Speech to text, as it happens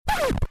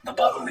the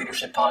Bible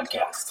Leadership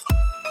Podcast.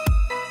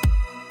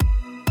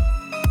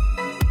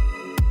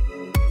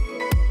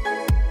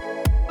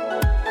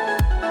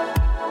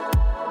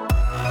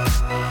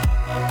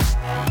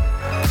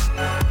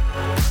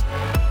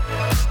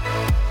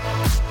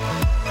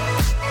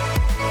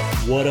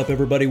 What up,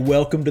 everybody?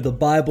 Welcome to the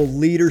Bible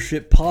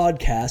Leadership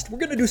Podcast. We're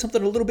going to do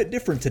something a little bit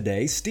different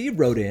today. Steve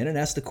wrote in and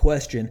asked the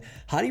question,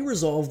 how do you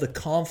resolve the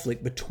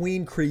conflict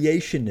between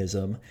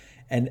creationism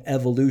and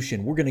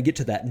evolution? We're going to get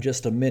to that in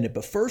just a minute.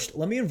 But first,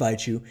 let me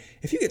invite you,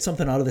 if you get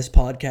something out of this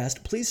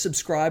podcast, please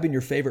subscribe in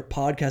your favorite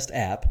podcast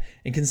app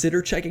and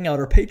consider checking out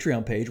our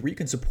Patreon page where you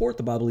can support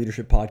the Bible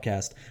Leadership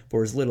Podcast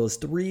for as little as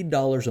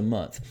 $3 a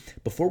month.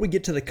 Before we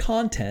get to the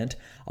content,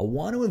 I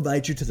want to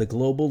invite you to the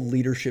Global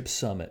Leadership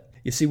Summit.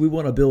 You see, we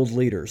want to build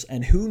leaders,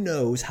 and who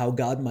knows how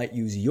God might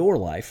use your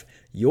life,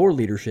 your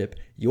leadership,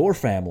 your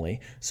family.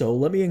 So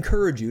let me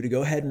encourage you to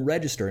go ahead and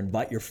register.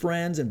 Invite your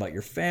friends, invite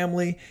your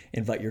family,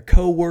 invite your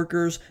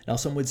coworkers. Now,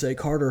 some would say,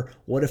 Carter,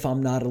 what if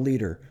I'm not a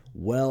leader?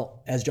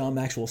 Well, as John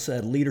Maxwell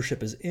said,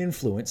 leadership is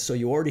influence, so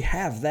you already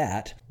have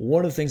that.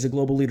 One of the things the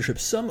Global Leadership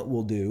Summit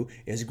will do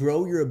is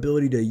grow your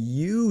ability to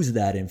use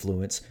that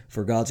influence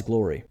for God's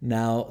glory.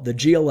 Now, the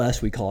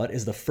GLS, we call it,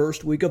 is the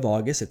first week of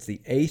August. It's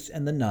the 8th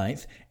and the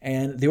 9th,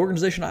 and the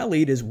organization I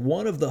lead is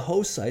one of the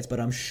host sites, but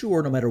I'm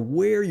sure no matter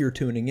where you're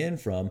tuning in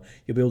from,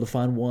 you'll be able to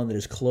find one that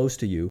is close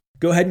to you.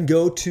 Go ahead and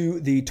go to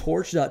the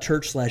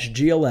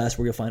torch.church/GLS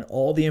where you'll find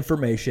all the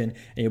information and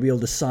you'll be able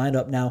to sign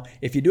up. Now,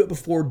 if you do it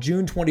before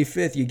June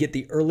 25th, you get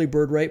the early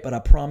bird rate, but I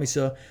promise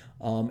you,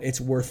 it's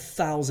worth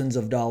thousands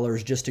of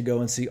dollars just to go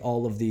and see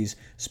all of these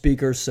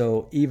speakers.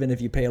 So even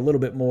if you pay a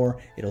little bit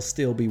more, it'll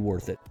still be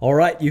worth it. All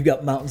right, you've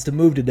got mountains to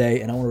move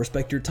today, and I want to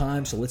respect your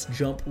time. So let's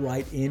jump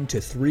right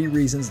into 3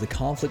 reasons the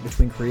conflict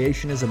between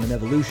creationism and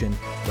evolution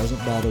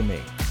doesn't bother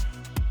me.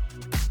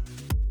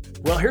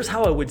 Well, here's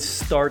how I would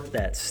start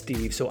that,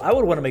 Steve. So I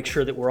would want to make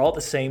sure that we're all at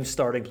the same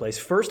starting place.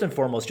 First and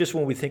foremost, just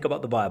when we think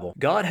about the Bible,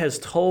 God has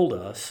told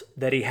us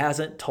that He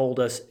hasn't told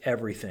us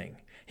everything.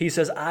 He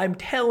says, I'm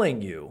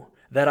telling you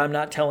that I'm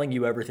not telling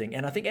you everything.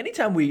 And I think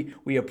anytime we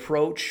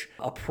approach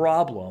a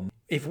problem,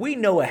 if we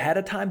know ahead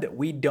of time that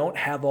we don't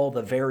have all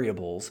the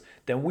variables,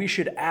 then we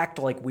should act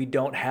like we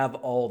don't have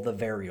all the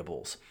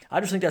variables. I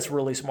just think that's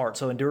really smart.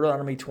 So in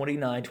Deuteronomy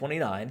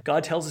 29:29,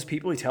 God tells His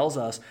people, He tells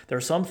us, there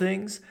are some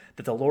things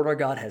that the Lord our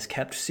God has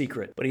kept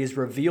secret, but He has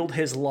revealed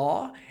His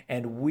law,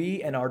 and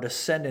we and our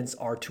descendants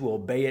are to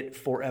obey it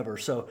forever.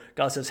 So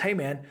God says, hey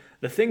man,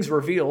 the things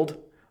revealed,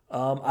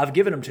 I've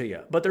given them to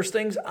you, but there's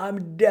things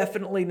I'm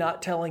definitely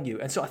not telling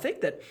you. And so I think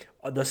that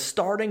the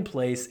starting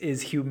place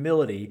is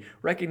humility,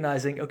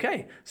 recognizing,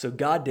 okay, so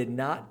God did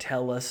not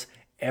tell us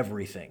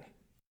everything.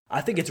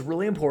 I think it's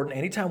really important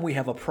anytime we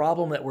have a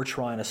problem that we're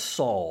trying to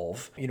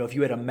solve, if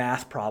you had a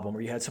math problem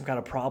or you had some kind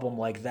of problem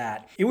like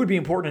that, it would be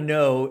important to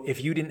know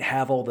if you didn't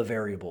have all the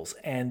variables.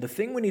 And the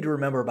thing we need to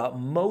remember about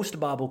most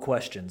Bible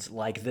questions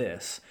like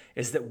this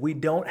is that we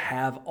don't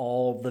have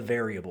all the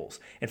variables.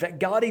 In fact,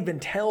 God even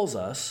tells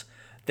us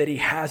that He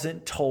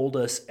hasn't told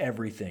us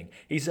everything.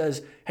 He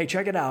says, hey,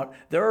 check it out.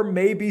 There are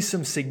maybe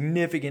some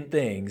significant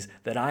things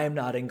that I am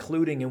not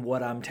including in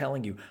what I'm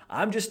telling you.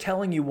 I'm just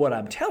telling you what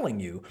I'm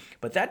telling you,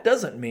 but that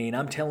doesn't mean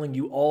I'm telling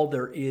you all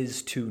there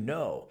is to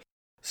know.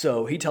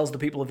 So He tells the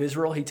people of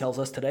Israel, He tells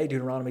us today,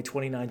 Deuteronomy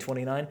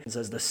 29:29, it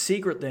says, the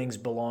secret things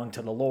belong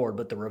to the Lord,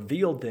 but the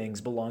revealed things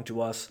belong to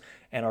us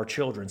and our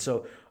children.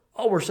 So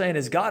all we're saying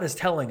is God is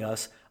telling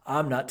us,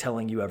 I'm not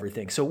telling you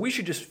everything. So we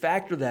should just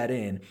factor that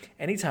in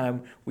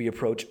anytime we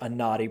approach a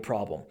knotty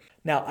problem.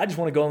 Now, I just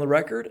want to go on the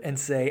record and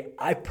say,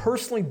 I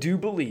personally do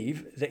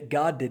believe that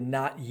God did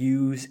not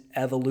use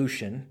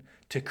evolution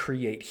to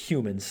create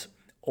humans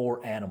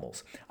or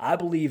animals. I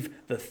believe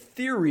the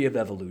theory of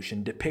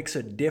evolution depicts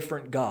a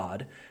different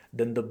God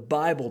than the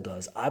Bible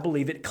does. I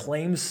believe it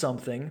claims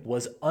something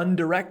was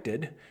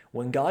undirected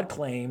when God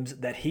claims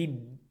that He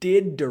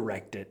did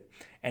direct it.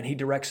 And He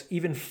directs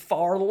even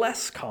far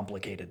less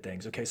complicated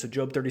things. Okay, so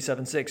Job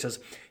 37:6 says,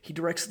 He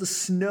directs the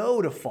snow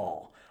to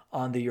fall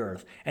on the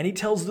earth, and He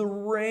tells the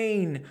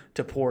rain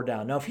to pour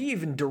down. Now, if He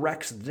even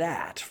directs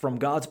that from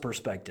God's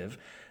perspective,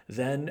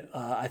 then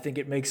I think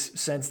it makes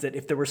sense that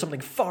if there were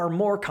something far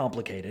more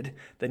complicated,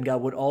 then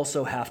God would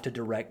also have to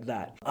direct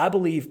that. I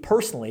believe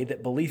personally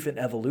that belief in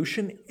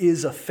evolution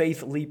is a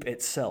faith leap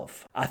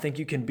itself. I think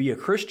you can be a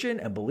Christian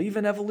and believe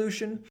in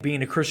evolution.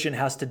 Being a Christian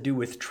has to do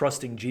with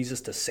trusting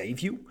Jesus to save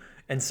you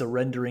and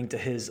surrendering to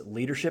His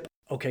leadership.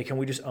 Okay, can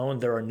we just own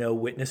there are no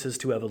witnesses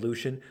to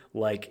evolution?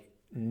 Like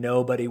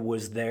nobody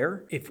was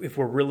there? If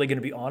we're really going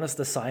to be honest,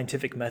 the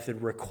scientific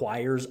method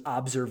requires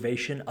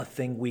observation, a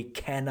thing we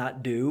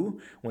cannot do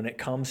when it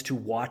comes to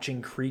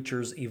watching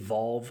creatures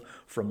evolve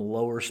from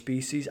lower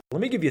species.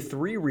 Let me give you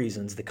 3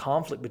 reasons the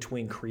conflict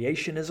between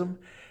creationism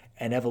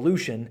and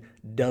evolution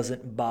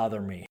doesn't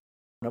bother me.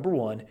 Number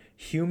 1,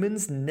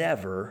 humans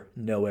never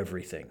know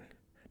everything.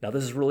 Now,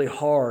 this is really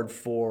hard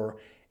for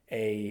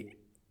a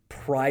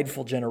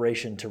prideful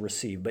generation to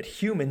receive, but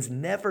humans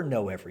never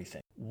know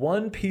everything.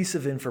 One piece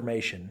of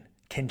information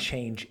can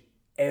change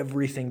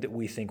everything that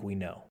we think we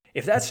know.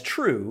 If that's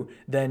true,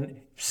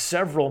 then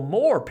several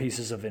more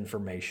pieces of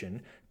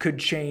information could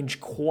change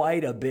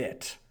quite a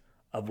bit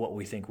of what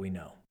we think we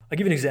know. I'll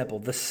give you an example.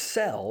 The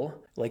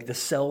cell, like the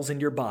cells in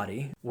your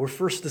body, were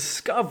first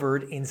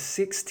discovered in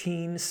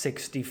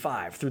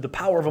 1665 through the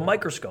power of a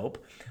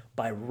microscope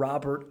by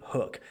Robert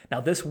Hooke. Now,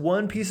 this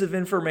one piece of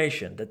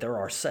information, that there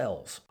are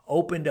cells,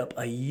 opened up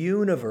a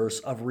universe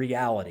of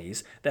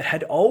realities that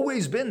had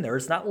always been there.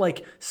 It's not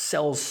like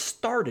cells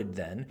started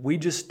then. We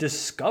just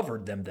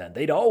discovered them then.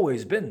 They'd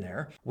always been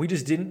there. We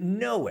just didn't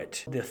know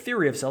it. The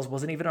theory of cells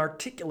wasn't even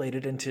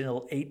articulated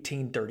until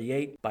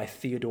 1838 by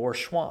Theodore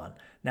Schwann.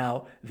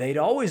 Now, they'd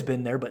always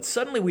been there, but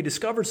suddenly we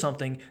discovered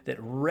something that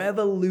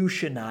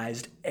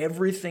revolutionized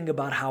everything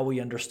about how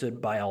we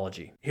understood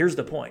biology. Here's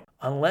the point.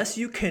 Unless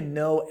you can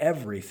know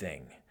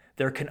everything,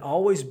 there can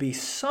always be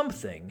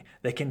something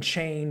that can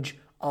change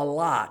a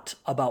lot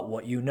about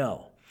what you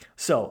know.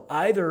 So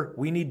either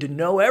we need to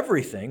know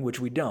everything, which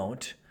we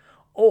don't,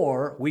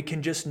 or we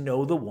can just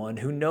know the one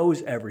who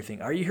knows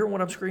everything. Are you hearing what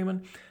I'm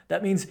screaming?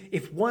 That means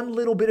if one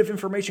little bit of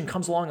information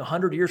comes along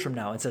 100 years from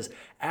now and says,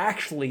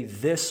 actually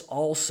this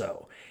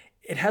also,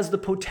 it has the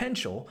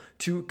potential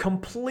to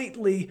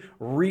completely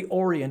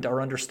reorient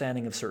our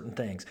understanding of certain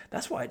things.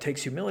 That's why it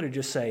takes humility to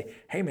just say,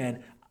 hey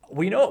man,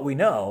 we know what we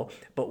know,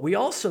 but we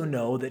also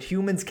know that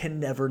humans can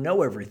never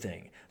know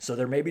everything. So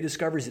there may be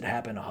discoveries that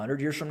happen 100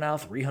 years from now,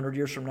 300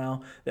 years from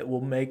now, that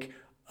will make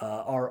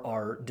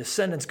our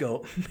descendants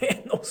go,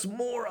 man, those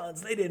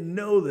morons, they didn't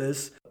know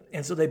this.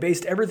 And so they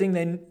based everything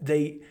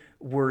they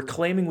were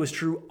claiming was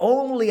true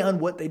only on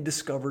what they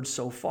discovered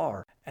so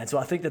far. And so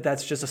I think that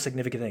that's just a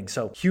significant thing.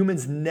 So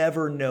humans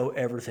never know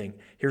everything.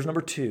 Here's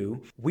number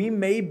 2. We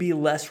may be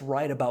less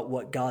right about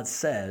what God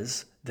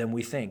says than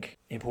we think.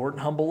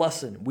 Important, humble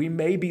lesson. We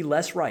may be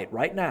less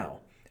right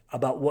now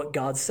about what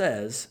God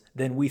says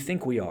than we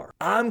think we are.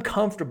 I'm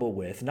comfortable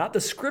with not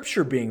the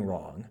scripture being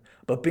wrong,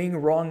 but being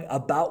wrong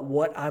about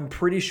what I'm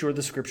pretty sure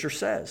the scripture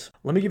says.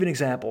 Let me give you an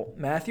example.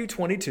 Matthew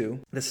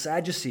 22, the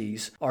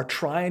Sadducees are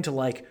trying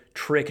to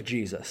trick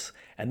Jesus.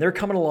 And they're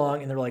coming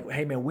along and they're like,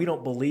 hey man, we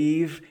don't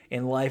believe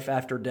in life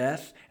after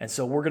death. And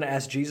so we're going to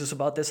ask Jesus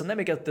about this. And they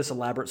make up this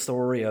elaborate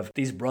story of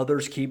these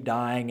brothers keep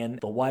dying and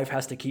the wife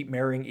has to keep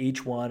marrying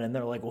each one. And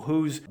they're like, well,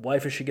 whose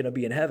wife is she going to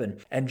be in heaven?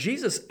 And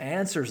Jesus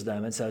answers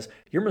them and says,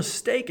 you're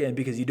mistaken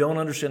because you don't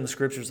understand the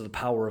scriptures of the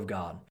power of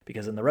God.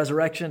 Because in the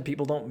resurrection,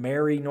 people don't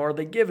marry nor are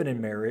they given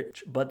in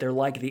marriage, but they're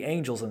like the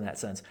angels in that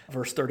sense.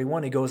 Verse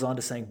 31, he goes on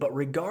to saying, but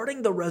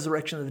regarding the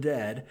resurrection of the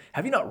dead,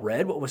 have you not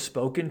read what was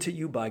spoken to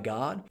you by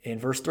God? In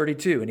verse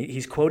 32, and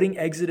he's quoting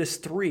Exodus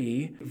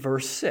 3,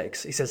 verse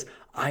 6. He says,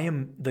 I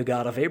am the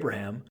God of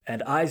Abraham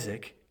and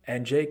Isaac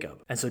and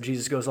Jacob. And so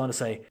Jesus goes on to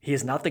say, he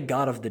is not the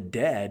God of the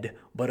dead,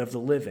 but of the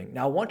living.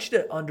 Now, I want you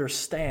to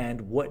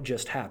understand what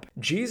just happened.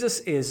 Jesus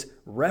is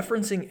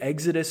referencing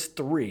Exodus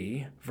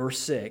 3, verse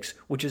 6,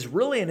 which is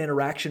really an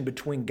interaction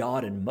between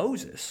God and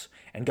Moses.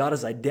 And God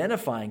is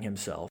identifying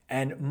himself.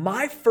 And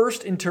my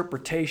first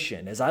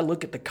interpretation, as I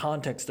look at the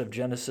context of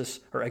Genesis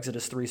or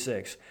Exodus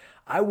 3:6,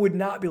 I would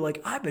not be like,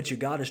 I bet you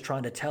God is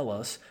trying to tell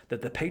us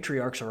that the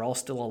patriarchs are all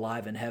still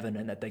alive in heaven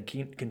and that they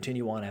can't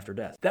continue on after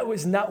death. That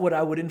was not what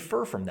I would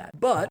infer from that.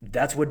 But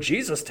that's what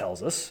Jesus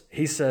tells us.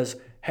 He says,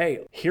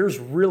 hey, here's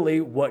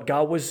really what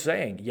God was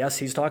saying. Yes,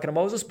 he's talking to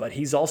Moses, but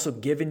he's also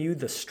given you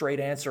the straight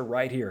answer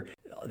right here.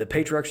 The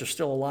patriarchs are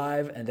still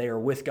alive and they are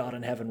with God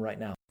in heaven right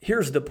now.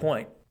 Here's the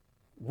point.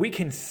 We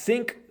can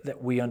think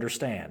that we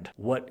understand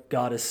what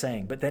God is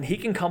saying, but then he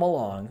can come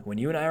along when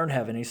you and I are in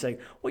heaven and he's saying,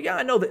 well, yeah,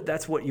 I know that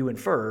that's what you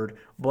inferred,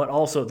 but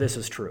also this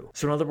is true.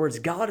 So in other words,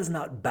 God is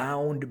not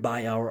bound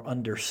by our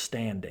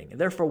understanding.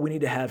 And therefore, we need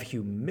to have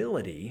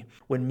humility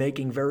when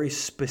making very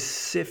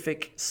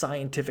specific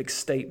scientific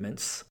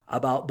statements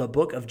about the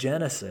book of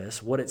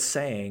Genesis, what it's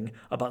saying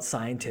about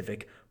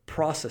scientific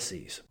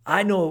processes.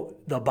 I know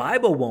the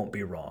Bible won't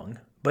be wrong.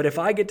 But if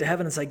I get to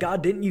heaven and say,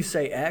 God, didn't you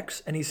say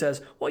X? And he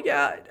says, well,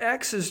 yeah,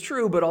 X is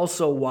true, but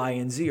also Y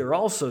and Z are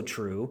also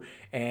true.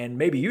 And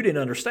maybe you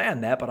didn't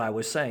understand that, but I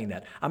was saying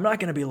that. I'm not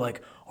going to be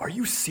like, are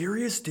you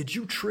serious? Did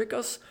you trick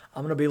us?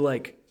 I'm going to be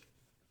like,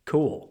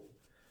 cool.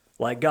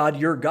 Like, God,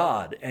 you're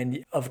God.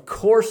 And of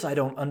course, I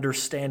don't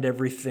understand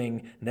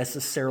everything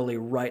necessarily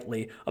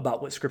rightly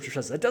about what Scripture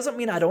says. That doesn't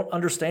mean I don't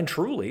understand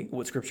truly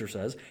what Scripture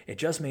says. It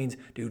just means,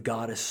 dude,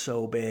 God is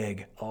so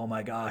big. Oh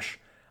my gosh.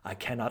 I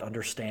cannot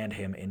understand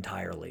him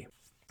entirely.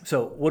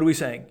 So what are we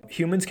saying?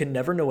 Humans can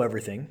never know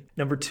everything.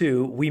 Number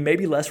 2, we may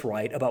be less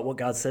right about what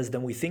God says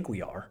than we think we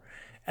are.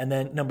 And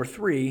then number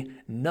 3,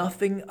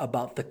 nothing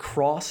about the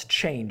cross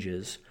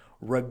changes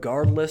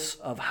regardless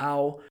of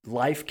how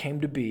life came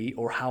to be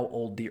or how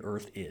old the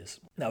earth is.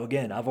 Now,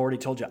 again, I've already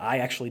told you, I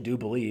actually do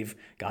believe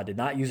God did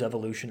not use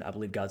evolution. I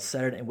believe God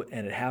said it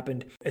and it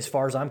happened. As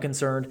far as I'm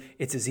concerned,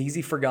 it's as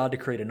easy for God to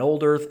create an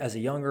old earth as a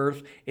young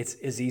earth. It's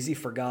as easy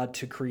for God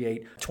to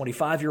create a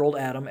 25-year-old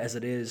Adam as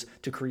it is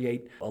to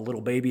create a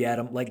little baby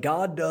Adam. Like,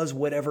 God does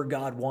whatever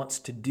God wants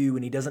to do,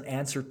 and he doesn't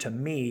answer to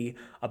me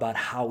about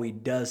how he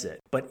does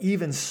it. But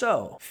even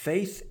so,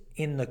 faith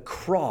in the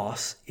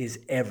cross is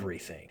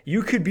everything.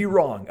 You could be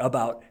wrong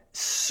about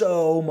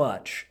so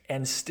much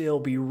and still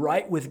be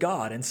right with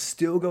God and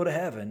still go to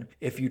heaven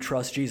if you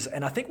trust Jesus.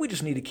 And I think we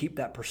just need to keep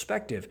that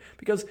perspective,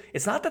 because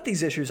it's not that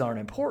these issues aren't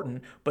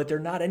important, but they're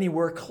not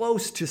anywhere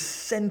close to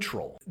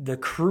central. The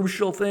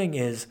crucial thing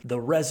is the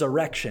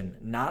resurrection,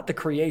 not the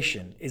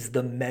creation, is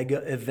the mega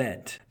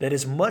event that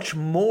is much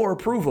more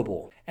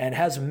provable and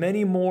has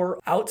many more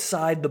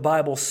outside the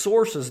Bible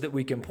sources that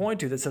we can point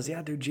to that says,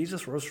 yeah, dude,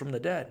 Jesus rose from the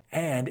dead.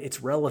 And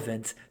it's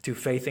relevant to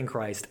faith in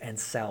Christ and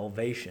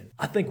salvation.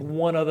 I think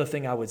one other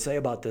thing I would say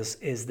about this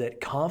is that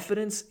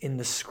confidence in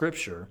the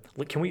scripture,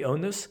 can we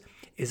own this?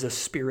 Is a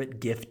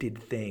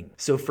spirit-gifted thing.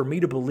 So for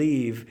me to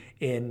believe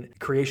in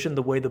creation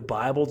the way the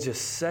Bible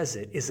just says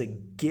it is a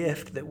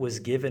gift that was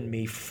given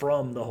me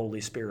from the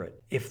Holy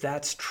Spirit. If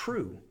that's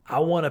true, I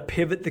want to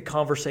pivot the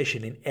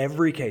conversation in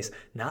every case,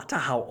 not to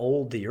how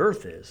old the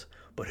earth is,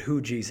 but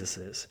who Jesus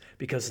is.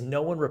 Because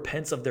no one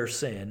repents of their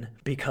sin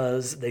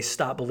because they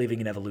stop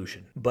believing in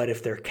evolution. But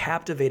if they're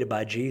captivated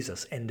by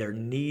Jesus and their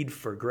need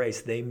for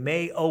grace, they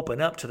may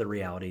open up to the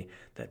reality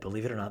that,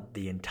 believe it or not,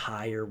 the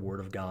entire Word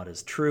of God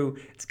is true.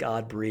 It's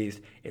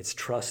God-breathed. It's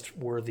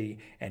trustworthy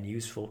and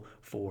useful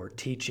for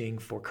teaching,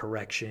 for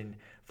correction,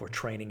 for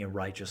training in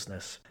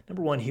righteousness.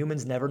 Number one,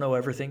 humans never know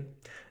everything.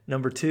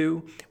 Number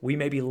two, we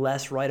may be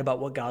less right about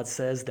what God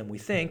says than we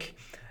think.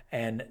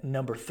 And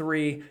number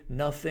three,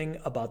 nothing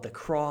about the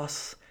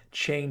cross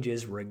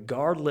changes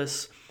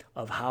regardless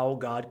of how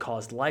God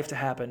caused life to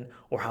happen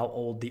or how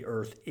old the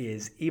earth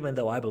is, even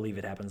though I believe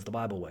it happens the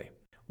Bible way.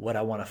 What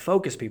I want to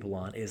focus people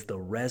on is the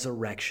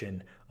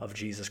resurrection of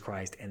Jesus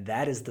Christ. And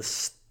that is the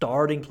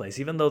starting place.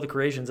 Even though the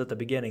creation's at the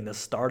beginning, the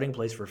starting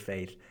place for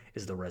faith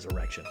is the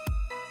resurrection.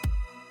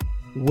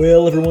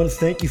 Well, everyone,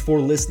 thank you for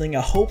listening.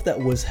 I hope that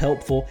was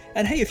helpful.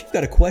 And hey, if you've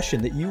got a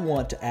question that you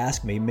want to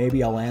ask me,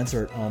 maybe I'll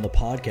answer it on the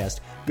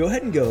podcast. Go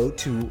ahead and go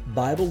to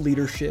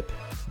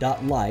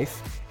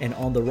BibleLeadership.life. And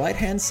on the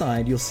right-hand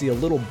side, you'll see a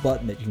little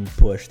button that you can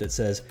push that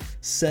says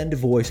send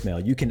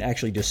voicemail. You can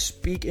actually just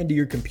speak into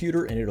your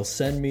computer and it'll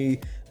send me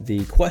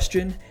the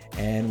question,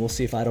 and we'll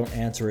see if I don't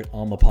answer it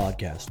on the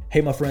podcast. Hey,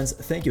 my friends,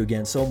 thank you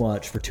again so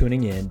much for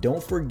tuning in.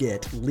 Don't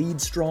forget,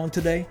 lead strong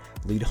today,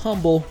 lead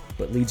humble,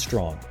 but lead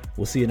strong.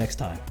 We'll see you next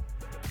time.